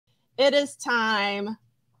it is time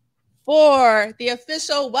for the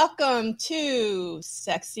official welcome to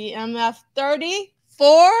Sexy MF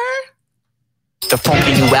 34. The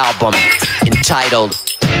funky new album entitled.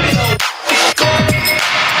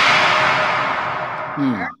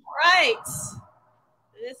 All right.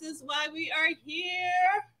 This is why we are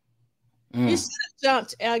here. You should have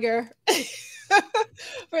jumped, Edgar.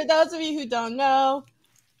 For those of you who don't know,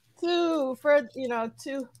 to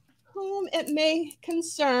whom it may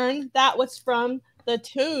concern, that was from the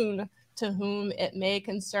tune To Whom It May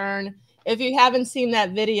Concern. If you haven't seen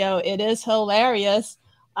that video, it is hilarious.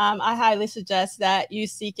 I highly suggest that you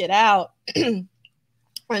seek it out.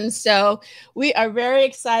 And so we are very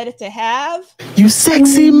excited to have You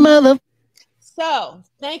sexy mother. So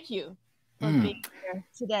thank you for being here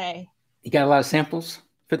today. You got a lot of samples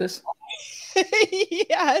for this?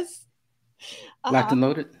 Yes. Locked and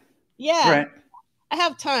loaded? Yeah. Right. I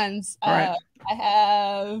have tons. Right. I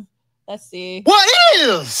have, let's see. What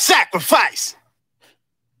is sacrifice?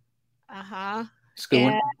 It's a good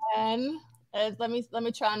one. And let me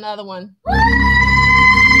try another one.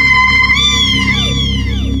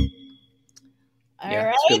 All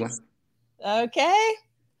right. It's a good one. Okay.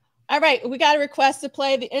 All right. We got a request to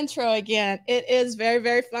play the intro again. It is very,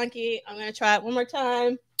 very funky. I'm going to try it one more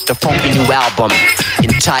time. The funky new album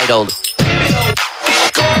entitled.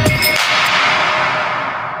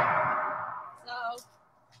 So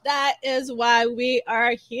that is why we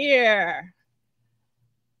are here.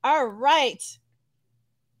 All right.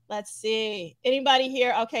 Let's see. Anybody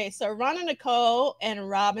here? Okay, so Ronna Nicole and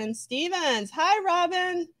Robin Stevens. Hi,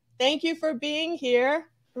 Robin. Thank you for being here.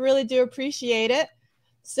 Really do appreciate it.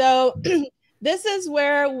 So this is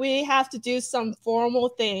where we have to do some formal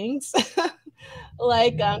things,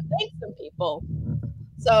 like thank some people.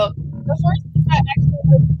 So the first thing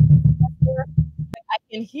I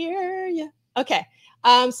can hear you. Okay.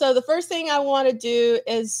 So the first thing I want to do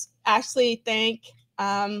is actually thank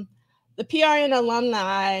the PRN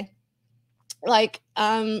alumni. Like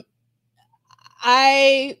the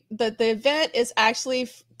event is actually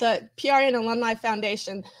the PRN Alumni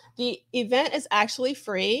Foundation. The event is actually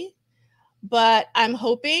free, but I'm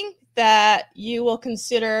hoping that you will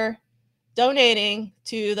consider donating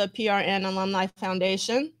to the PRN Alumni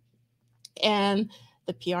Foundation. And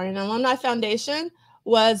the PRN Alumni Foundation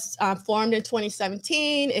was formed in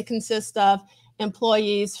 2017. It consists of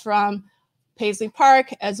employees from Paisley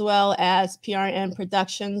Park, as well as PRN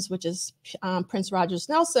Productions, which is Prince Rogers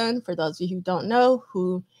Nelson, for those of you who don't know,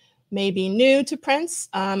 who may be new to Prince.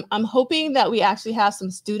 I'm hoping that we actually have some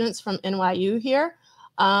students from NYU here,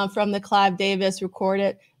 from the Clive Davis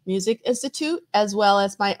Recorded Music Institute, as well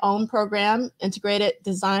as my own program, Integrated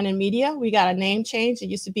Design and Media. We got a name change. It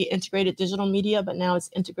used to be Integrated Digital Media, but now it's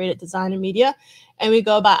Integrated Design and Media, and we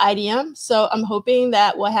go by IDM. So I'm hoping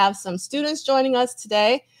that we'll have some students joining us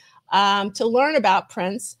today to learn about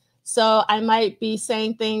Prince. So I might be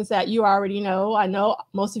saying things that you already know. I know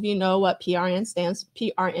most of you know what PRN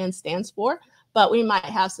stands for, but we might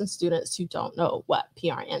have some students who don't know what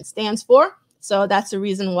PRN stands for. So that's the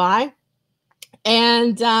reason why.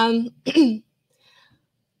 And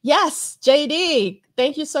yes, JD,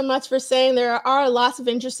 thank you so much for saying there are lots of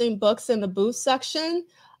interesting books in the booth section.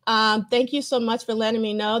 Thank you so much for letting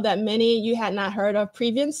me know that many you had not heard of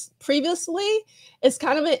previously. It's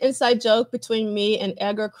kind of an inside joke between me and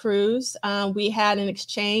Edgar Cruz. We had an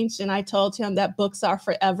exchange and I told him that books are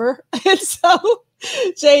forever. And so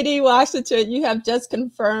JD Washington, you have just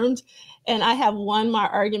confirmed, and I have won my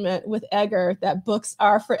argument with Edgar that books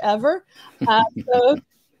are forever. So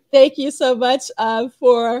thank you so much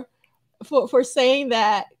for saying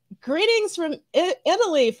that. Greetings from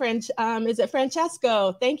Italy, is it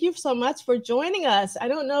Francesco? Thank you so much for joining us. I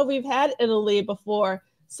don't know if we've had Italy before,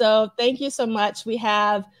 so thank you so much. We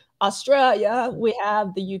have Australia, we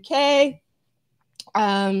have the UK.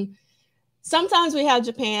 Sometimes we have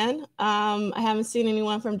Japan. I haven't seen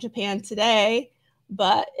anyone from Japan today,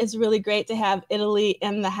 but it's really great to have Italy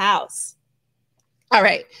in the house. All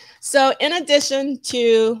right, so in addition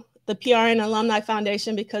to the PRN Alumni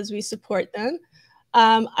Foundation, because we support them,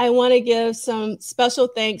 I want to give some special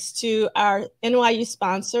thanks to our NYU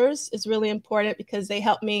sponsors. It's really important because they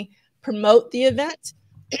help me promote the event.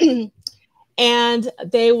 And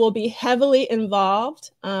they will be heavily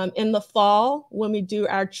involved in the fall when we do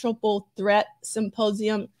our Triple Threat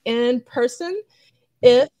Symposium in person.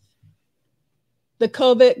 If the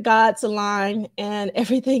COVID gods align and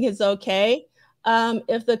everything is okay.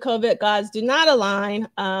 If the COVID gods do not align,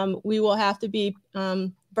 we will have to be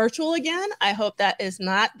virtual again. I hope that is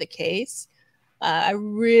not the case. I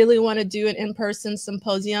really want to do an in-person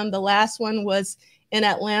symposium. The last one was in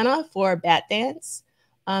Atlanta for Bat Dance,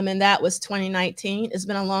 and that was 2019. It's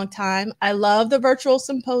been a long time. I love the virtual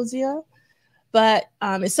symposia, but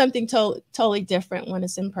it's something totally different when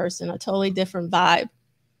it's in person, a totally different vibe.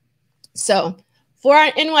 So for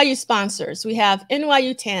our NYU sponsors, we have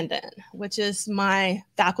NYU Tandon, which is my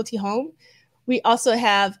faculty home. We also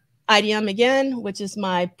have IDM again, which is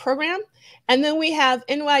my program. And then we have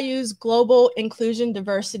NYU's Global Inclusion,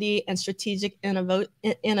 Diversity, and Strategic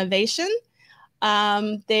Innovation.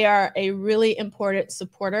 They are a really important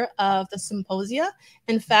supporter of the symposia.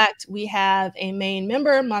 In fact, we have a main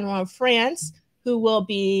member, Monroe France, who will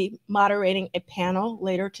be moderating a panel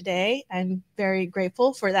later today. I'm very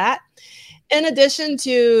grateful for that. In addition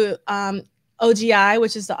to OGI,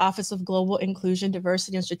 which is the Office of Global Inclusion,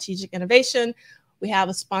 Diversity, and Strategic Innovation, we have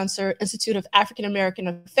a sponsor, Institute of African American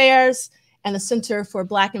Affairs, and the Center for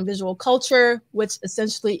Black and Visual Culture, which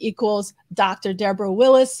essentially equals Dr. Deborah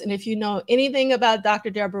Willis. And if you know anything about Dr.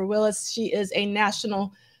 Deborah Willis, she is a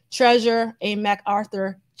national treasure, a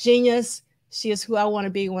MacArthur genius. She is who I want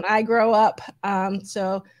to be when I grow up.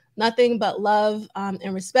 So nothing but love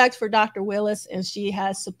and respect for Dr. Willis, and she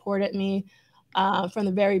has supported me from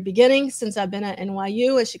the very beginning since I've been at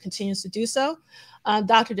NYU, and she continues to do so.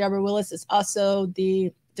 Dr. Deborah Willis is also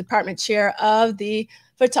the department chair of the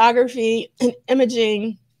Photography and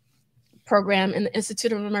Imaging program in the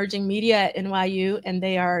Institute of Emerging Media at NYU, and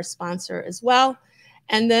they are a sponsor as well.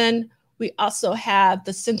 And then we also have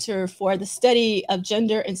the Center for the Study of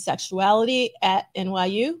Gender and Sexuality at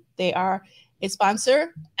NYU. They are a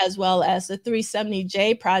sponsor, as well as the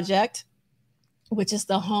 370J Project, which is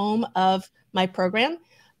the home of my program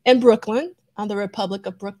in Brooklyn, on the Republic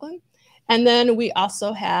of Brooklyn. And then we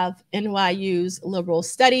also have NYU's Liberal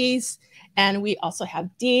Studies, and we also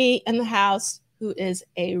have Dee in the house, who is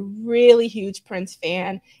a really huge Prince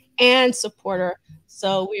fan and supporter.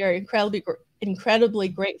 So we are incredibly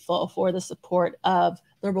grateful for the support of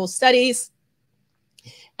Liberal Studies.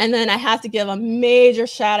 And then I have to give a major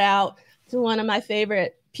shout out to one of my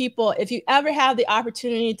favorite people. If you ever have the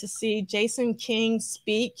opportunity to see Jason King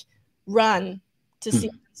speak, run to see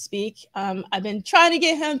him speak. I've been trying to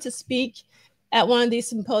get him to speak at one of these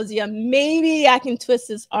symposia. Maybe I can twist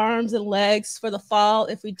his arms and legs for the fall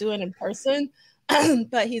if we do it in person,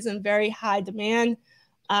 but he's in very high demand.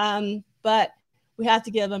 But we have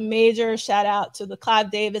to give a major shout out to the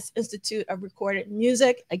Clive Davis Institute of Recorded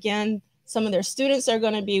Music. Again, some of their students are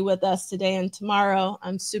going to be with us today and tomorrow.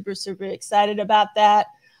 I'm super, super excited about that.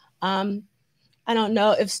 I don't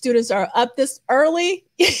know if students are up this early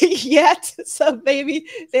yet, so maybe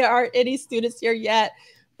there aren't any students here yet.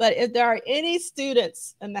 But if there are any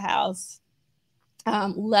students in the house,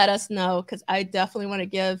 let us know, because I definitely want to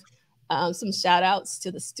give some shout outs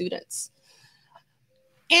to the students.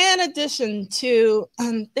 In addition to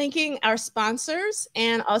thanking our sponsors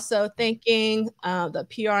and also thanking the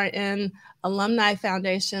PRN Alumni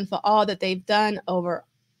Foundation for all that they've done over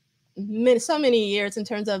so many years in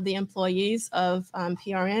terms of the employees of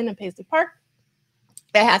PRN and Paisley Park,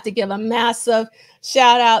 I have to give a massive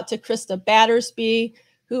shout out to Krista Battersby,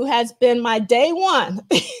 who has been my day one.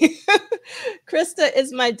 Krista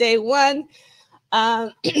is my day one.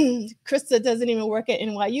 Krista doesn't even work at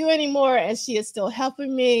NYU anymore, and she is still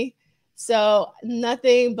helping me. So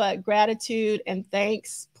nothing but gratitude and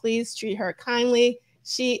thanks. Please treat her kindly.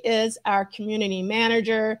 She is our community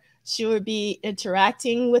manager. She will be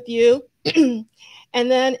interacting with you. And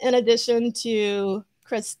then in addition to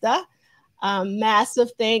Krista,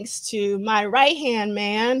 massive thanks to my right-hand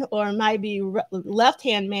man, or might be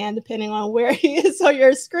left-hand man, depending on where he is on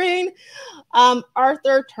your screen,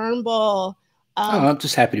 Arthur Turnbull. I'm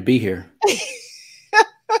just happy to be here.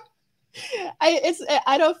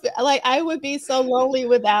 I don't feel like I would be so lonely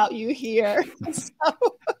without you here. So.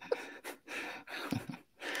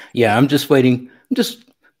 Yeah, I'm just waiting. I'm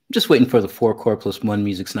just waiting for the 4 Core Plus 1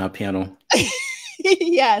 Music Snob panel.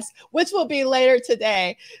 Yes, which will be later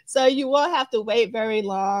today. So you won't have to wait very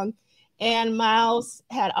long. And Miles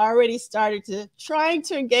had already started trying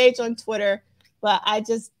to engage on Twitter, but I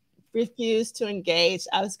just refused to engage.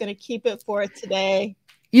 I was going to keep it for today.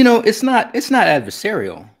 You know, it's not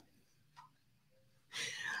adversarial.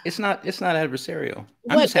 It's not adversarial.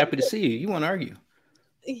 I'm just happy to see you. You want to argue?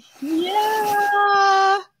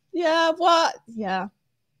 Yeah. Well, yeah.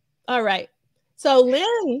 All right. So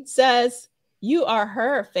Lynn says you are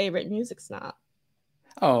her favorite music snob.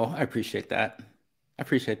 Oh, I appreciate that. I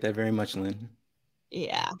appreciate that very much, Lynn.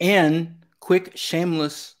 Yeah. And quick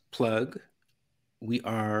shameless plug. We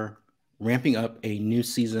are ramping up a new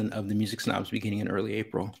season of the Music Snobs beginning in early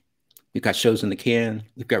April. We've got shows in the can.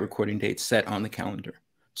 We've got recording dates set on the calendar.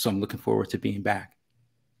 So I'm looking forward to being back.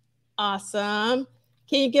 Awesome.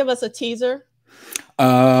 Can you give us a teaser?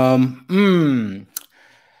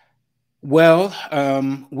 Well,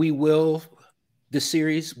 we will, this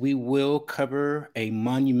series, we will cover a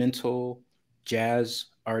monumental jazz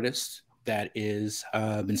artist that is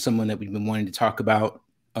been someone that we've been wanting to talk about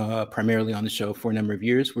primarily on the show for a number of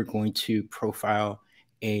years. We're going to profile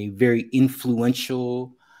a very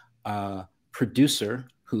influential producer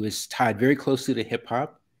who is tied very closely to hip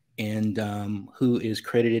hop and who is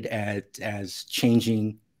credited as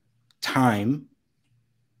changing time.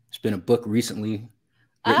 There's been a book recently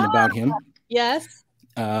written about him. Yes.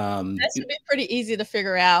 That should be pretty easy to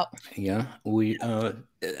figure out. Yeah, we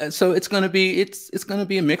so it's gonna be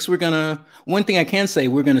a mix. One thing I can say,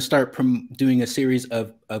 we're gonna start doing a series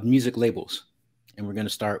of music labels, and we're gonna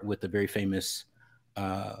start with the very famous.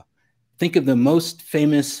 Think of the most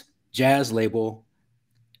famous jazz label,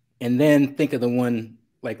 and then think of the one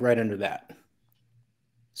like right under that.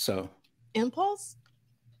 So Impulse.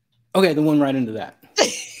 Okay, the one right under that.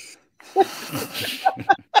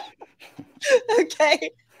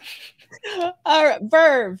 Okay. All right.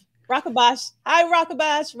 Verve. Rockabash. Hi,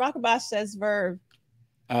 Rockabash. Rockabash says Verve.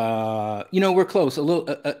 We're close. A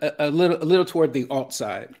little toward the alt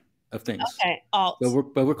side of things. Okay, alt.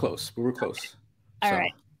 But we're close. All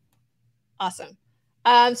right. Awesome.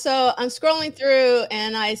 So I'm scrolling through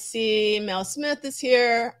and I see Mel Smith is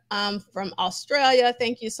here from Australia.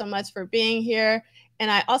 Thank you so much for being here.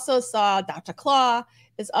 And I also saw Dr. Claw.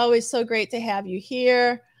 It's always so great to have you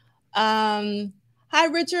here. Hi,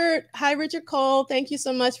 Richard. Hi, Richard Cole. Thank you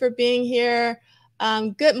so much for being here.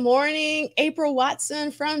 Good morning, April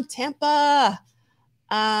Watson from Tampa.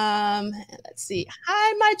 Let's see.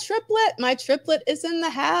 Hi, my triplet. My triplet is in the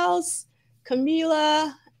house.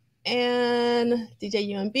 Camila and DJ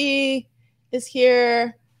UMB is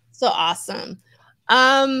here. So awesome.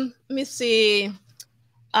 Let me see.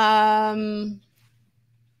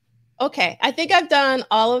 Okay, I think I've done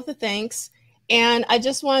all of the thanks. And I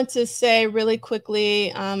just want to say really quickly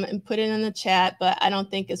and put it in the chat, but I don't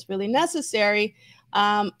think it's really necessary,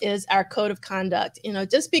 is our code of conduct.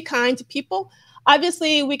 Just be kind to people.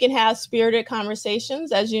 Obviously, we can have spirited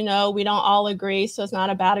conversations. As you know, we don't all agree, so it's not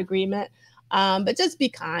about agreement. But just be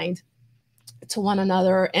kind to one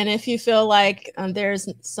another. And if you feel like there's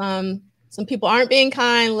some people aren't being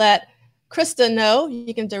kind, let Krista know.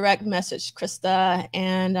 You can direct message Krista,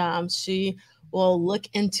 and she will look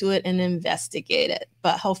into it and investigate it.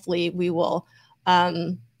 But hopefully we will,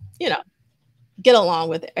 get along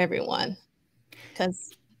with everyone.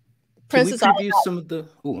 Because Prince is all about some of the.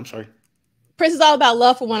 Oh, I'm sorry. Prince is all about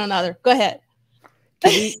love for one another. Go ahead.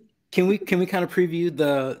 Can we kind of preview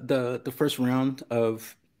the first round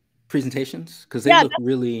of presentations, because they look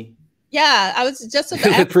really. Yeah, I was just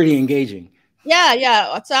they look pretty engaging.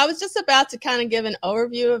 Yeah. So I was just about to kind of give an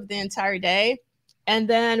overview of the entire day, and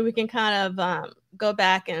then we can kind of go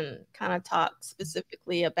back and kind of talk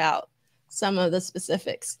specifically about some of the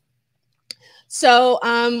specifics. So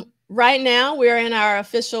right now we're in our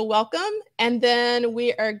official welcome, and then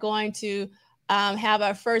we are going to have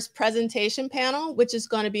our first presentation panel, which is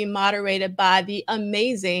going to be moderated by the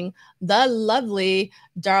amazing, the lovely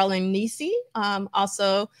Darling Nisi,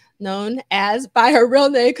 also known as by her real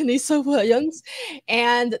name, Kanisa Williams.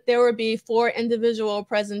 And there will be 4 individual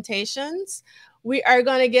presentations. We are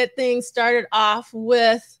going to get things started off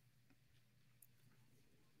with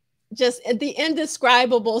just the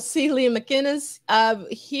indescribable Celie McInnes.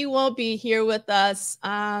 He won't be here with us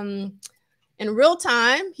in real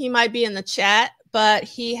time. He might be in the chat, but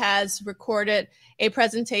he has recorded a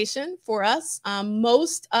presentation for us.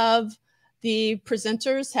 Most of the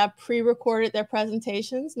presenters have pre-recorded their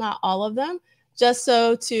presentations, not all of them, just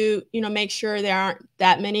so to make sure there aren't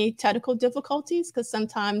that many technical difficulties, because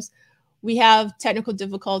sometimes we have technical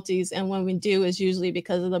difficulties, and when we do is usually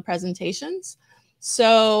because of the presentations.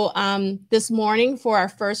 So this morning for our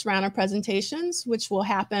first round of presentations, which will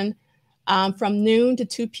happen from noon to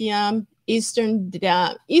 2 p.m. Eastern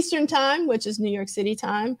time, which is New York City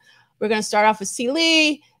time. We're going to start off with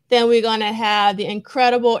Celie. Then we're going to have the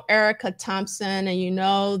incredible Erica Thompson. And you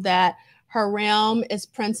know that her realm is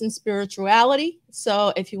Prince and spirituality.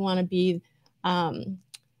 So if you want to be,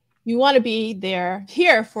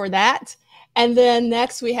 here for that. And then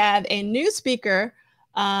next we have a new speaker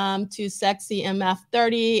to Sexy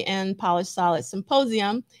MF30 and Polished Solid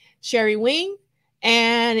Symposium, Sherry Wing.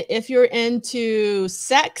 And if you're into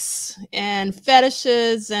sex and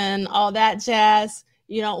fetishes and all that jazz,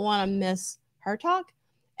 you don't want to miss her talk.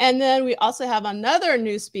 And then we also have another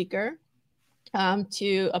new speaker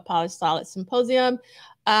to a Polished Solid Symposium.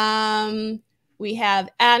 We have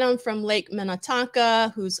Adam from Lake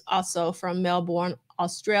Minnetonka, who's also from Melbourne,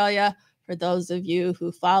 Australia, For those of you who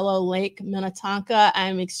follow Lake Minnetonka,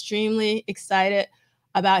 I'm extremely excited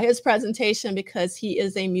about his presentation because he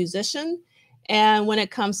is a musician. And when it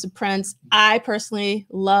comes to Prince, I personally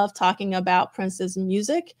love talking about Prince's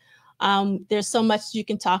music. There's so much you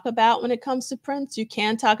can talk about when it comes to Prince. You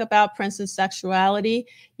can talk about Prince's sexuality.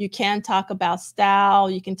 You can talk about style.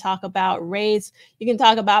 You can talk about race. You can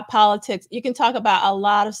talk about politics. You can talk about a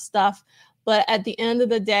lot of stuff. But at the end of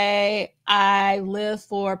the day, I live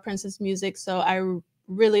for Prince's music. So I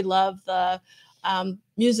really love the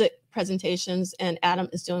music presentations, and Adam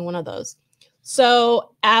is doing one of those.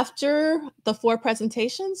 So after the 4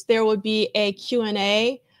 presentations, there will be a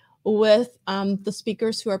Q&A with the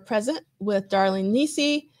speakers who are present with Darlene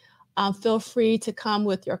Nisi. Feel free to come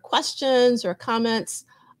with your questions or comments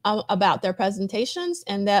about their presentations,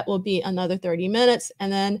 and that will be another 30 minutes.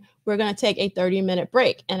 And then we're going to take a 30-minute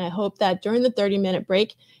break. And I hope that during the 30-minute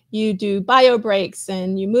break, you do bio breaks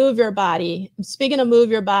and you move your body. Speaking of move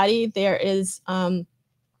your body, there is a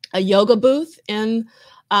yoga booth in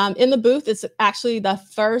the booth. It's actually the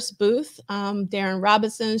first booth. Darren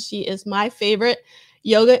Robinson, she is my favorite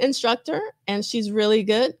yoga instructor, and she's really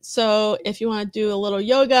good. So if you want to do a little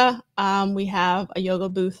yoga, we have a yoga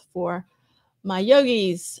booth for my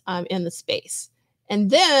yogis in the space.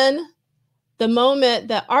 And then the moment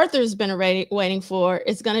that Arthur's been waiting for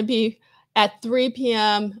is going to be at 3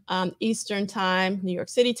 p.m. Eastern time, New York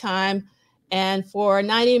City time. And for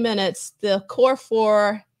 90 minutes, the core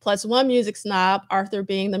 4 plus 1 music snob, Arthur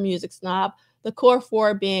being the music snob, the core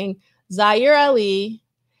 4 being Zaire Ali,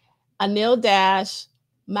 Anil Dash,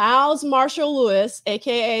 Miles Marshall Lewis,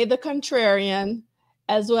 aka the Contrarian,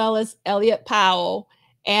 as well as Elliot Powell.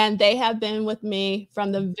 And they have been with me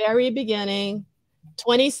from the very beginning,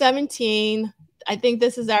 2017. I think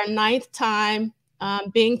this is our 9th time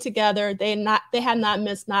being together. They had not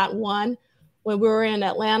missed not one. When we were in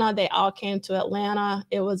Atlanta, they all came to Atlanta.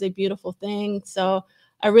 It was a beautiful thing. So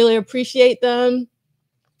I really appreciate them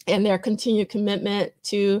and their continued commitment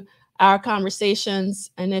to our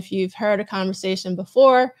conversations. And if you've heard a conversation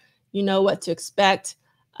before, you know what to expect.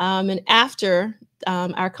 And after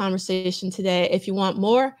our conversation today, if you want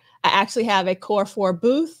more, I actually have a Core 4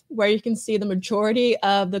 booth where you can see the majority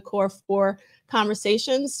of the Core 4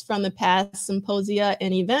 conversations from the past symposia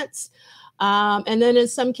and events. And then in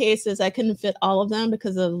some cases, I couldn't fit all of them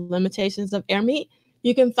because of limitations of AirMeet.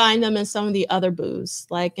 You can find them in some of the other booths,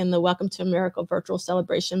 like in the Welcome to America virtual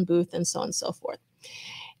celebration booth and so on and so forth.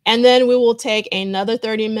 And then we will take another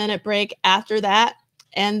 30-minute break after that.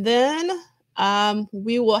 And then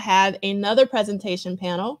we will have another presentation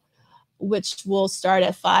panel, which will start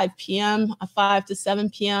at 5 p.m., 5 to 7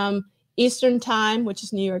 p.m. Eastern time, which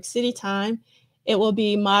is New York City time. It will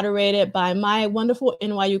be moderated by my wonderful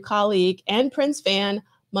NYU colleague and Prince fan,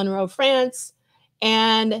 Monroe France.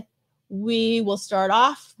 And we will start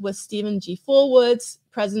off with Stephen G. Fullwood's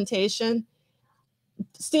presentation.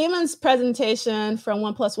 Stephen's presentation from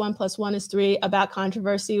 1 + 1 + 1 is 3 about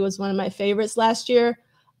controversy was one of my favorites last year.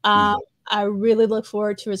 I really look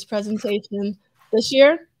forward to his presentation this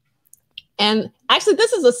year. And actually,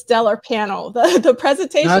 this is a stellar panel. The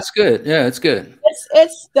presentation. No, it's good. Yeah, it's good.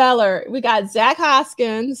 It's stellar. We got Zach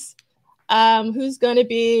Hoskins, who's going to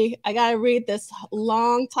be, I got to read this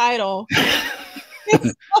long title.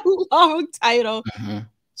 It's a long title.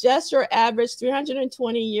 Just your average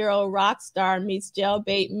 320-year-old rock star meets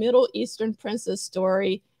jailbait Middle Eastern princess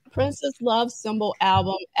story, Princess Love Symbol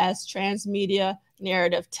album as transmedia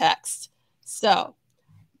narrative text. So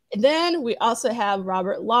then we also have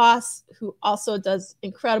Robert Loss, who also does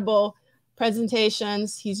incredible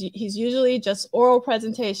presentations. He's usually just oral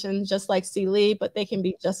presentations, just like C. Lee, but they can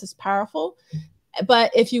be just as powerful.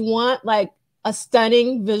 But if you want like a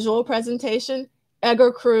stunning visual presentation,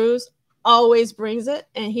 Edgar Cruz always brings it,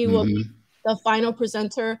 and he will be the final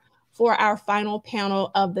presenter for our final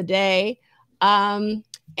panel of the day. And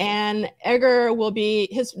Edgar will be,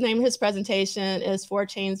 his presentation is 4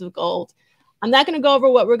 Chains of Gold. I'm not going to go over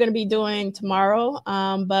what we're going to be doing tomorrow,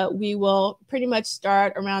 but we will pretty much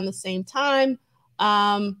start around the same time.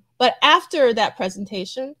 But after that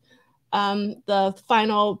presentation, the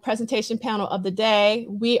final presentation panel of the day,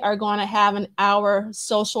 we are going to have an hour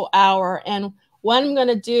social hour. And what I'm going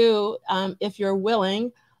to do, if you're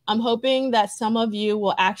willing, I'm hoping that some of you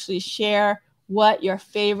will actually share what your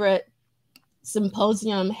favorite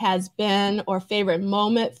symposium has been, or favorite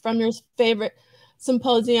moment from your favorite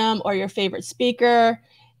symposium, or your favorite speaker.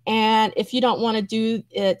 And if you don't want to do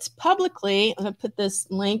it publicly, I'm going to put this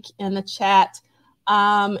link in the chat.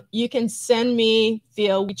 You can send me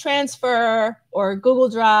via WeTransfer or Google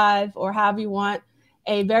Drive, or however you want,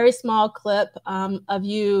 a very small clip of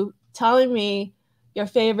you telling me your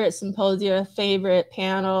favorite symposium, favorite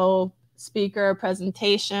panel, speaker,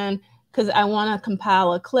 presentation, because I want to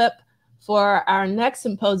compile a clip for our next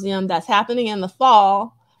symposium that's happening in the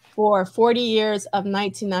fall for 40 years of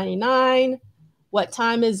 1999, What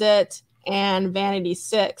Time Is It, and Vanity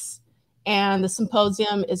 6. And the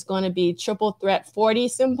symposium is going to be Triple Threat 40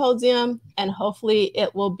 Symposium, and hopefully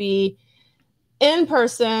it will be in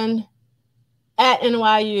person at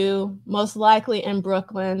NYU, most likely in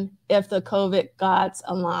Brooklyn, if the COVID gods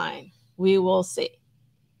align. We will see.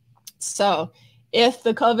 So if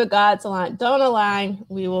the COVID gods don't align,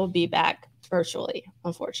 we will be back virtually,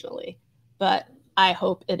 unfortunately. But I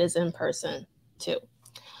hope it is in person too.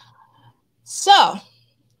 So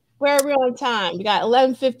where are we on time? We got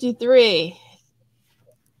 11:53.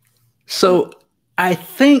 So I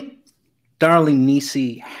think Darling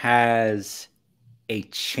Nisi has a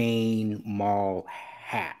chain mall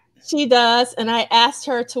hat. She does, and I asked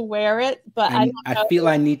her to wear it, but I feel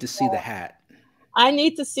I need to see the hat. I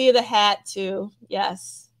need to see the hat too.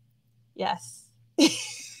 Yes. Yes.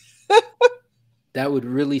 That would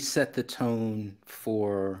really set the tone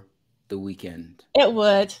for the weekend. It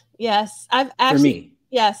would. Yes. I've actually, for me.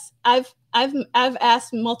 Yes. I've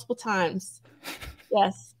asked multiple times.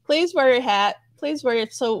 Yes. Please wear your hat. Please wear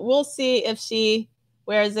it. So we'll see if she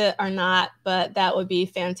wears it or not, but that would be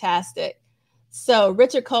fantastic. So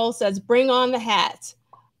Richard Cole says, bring on the hat.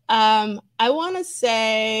 I want to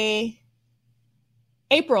say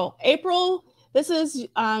April. This is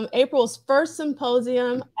April's first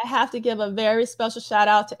symposium. I have to give a very special shout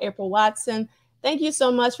out to April Watson. Thank you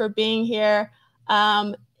so much for being here.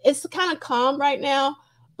 It's kind of calm right now,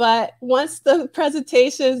 but once the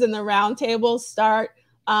presentations and the roundtables start,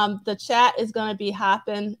 the chat is going to be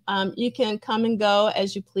hopping. You can come and go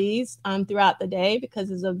as you please throughout the day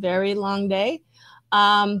because it's a very long day.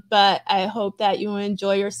 But I hope that you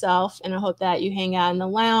enjoy yourself, and I hope that you hang out in the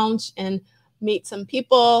lounge and meet some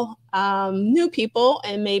people, new people,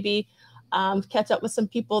 and maybe catch up with some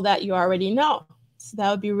people that you already know. So that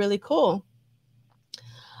would be really cool.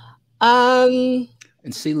 And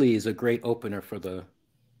Seeley is a great opener for the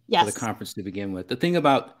conference to begin with. The thing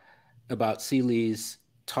about Seeley's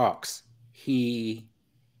talks, he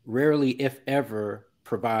rarely, if ever,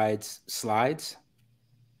 provides slides,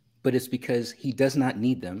 but it's because he does not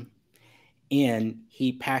need them. And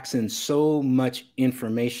he packs in so much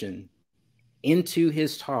information into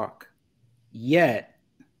his talk, yet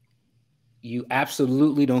you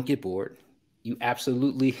absolutely don't get bored. You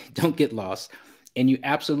absolutely don't get lost. And you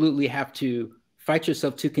absolutely have to fight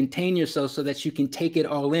yourself to contain yourself so that you can take it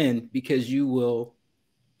all in, because you will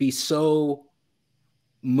be so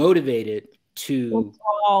motivated to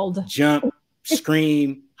jump,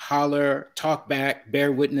 scream, holler, talk back,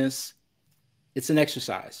 bear witness. It's an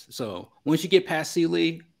exercise. So once you get past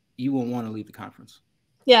Seeley, you won't want to leave the conference.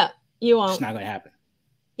 Yeah, you won't. It's not going to happen.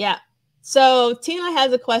 Yeah. So Tina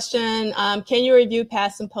has a question. Can you review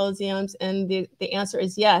past symposiums? And the answer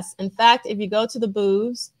is yes. In fact, if you go to the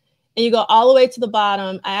booths and you go all the way to the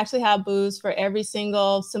bottom, I actually have booths for every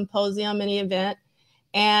single symposium and event.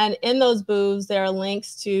 And in those booths, there are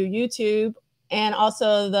links to YouTube and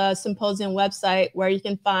also the symposium website where you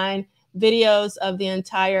can find videos of the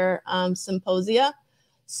entire symposia.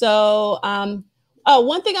 So,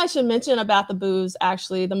 one thing I should mention about the booths,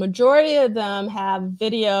 actually, the majority of them have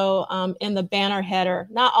video in the banner header.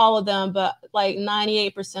 Not all of them, but like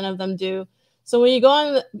 98% of them do. So when you go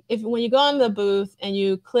on the booth and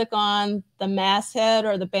you click on the masthead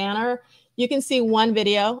or the banner, you can see one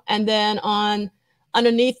video, and then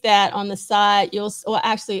underneath that on the side,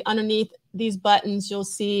 underneath these buttons, you'll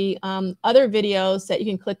see other videos that you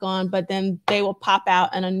can click on, but then they will pop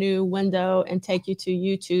out in a new window and take you to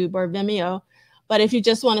YouTube or Vimeo. But if you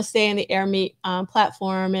just want to stay in the AirMeet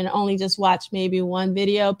platform and only just watch maybe one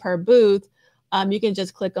video per booth, you can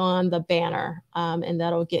just click on the banner and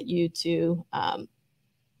that'll get you to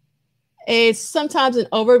sometimes an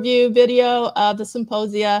overview video of the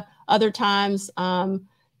symposia, other times, a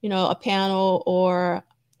panel or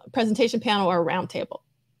a presentation panel or a roundtable.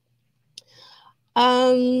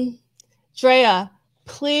 Drea,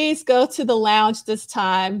 please go to the lounge this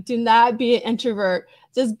time. Do not be an introvert.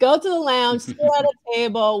 Just go to the lounge, sit at a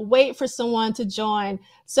table, wait for someone to join.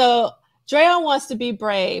 So Drea wants to be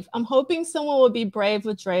brave. I'm hoping someone will be brave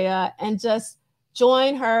with Drea and just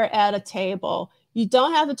join her at a table. You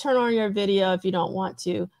don't have to turn on your video if you don't want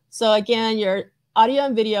to. So again, your audio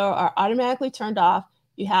and video are automatically turned off.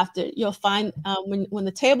 You'll find when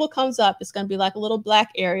the table comes up, it's going to be like a little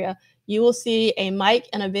black area. You will see a mic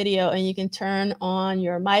and a video, and you can turn on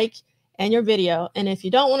your mic and your video. And if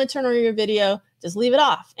you don't want to turn on your video, just leave it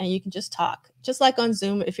off and you can just talk, just like on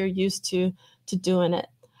Zoom if you're used to to doing it.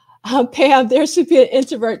 Pam, there should be an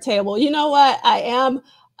introvert table. You know what? I am.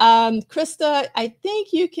 Krista, I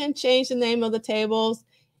think you can change the name of the tables.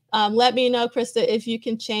 Let me know, Krista, if you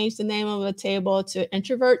can change the name of a table to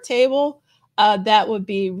introvert table. That would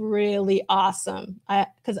be really awesome,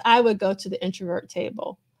 because I would go to the introvert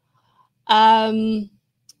table.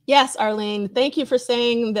 Yes, Arlene, thank you for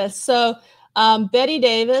saying this. So Betty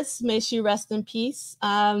Davis, may she rest in peace,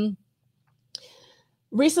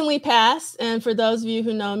 recently passed. And for those of you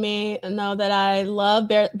who know me, know that I love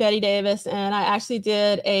Betty Davis. And I actually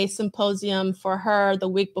did a symposium for her the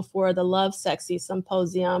week before the Love Sexy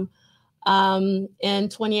Symposium in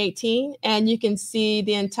 2018. And you can see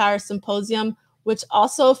the entire symposium, which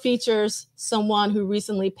also features someone who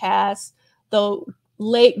recently passed. The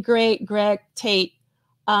late, great Greg Tate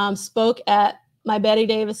spoke at my Betty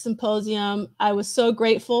Davis Symposium. I was so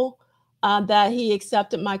grateful that he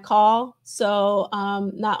accepted my call. So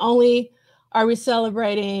not only are we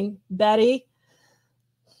celebrating Betty,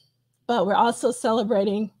 but we're also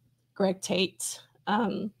celebrating Greg Tate.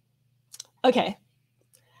 Okay.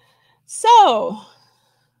 So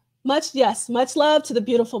much love to the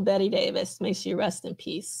beautiful Betty Davis. May she rest in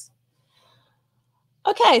peace.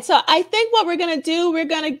 Okay, so I think what we're going to do, we're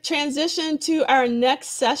going to transition to our next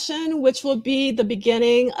session, which will be the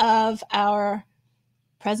beginning of our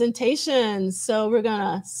presentations. So we're going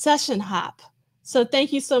to session hop. So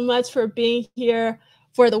thank you so much for being here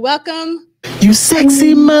for the welcome. You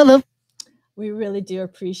sexy mother. We really do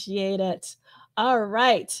appreciate it. All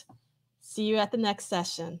right. See you at the next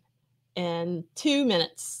session in 2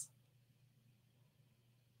 minutes.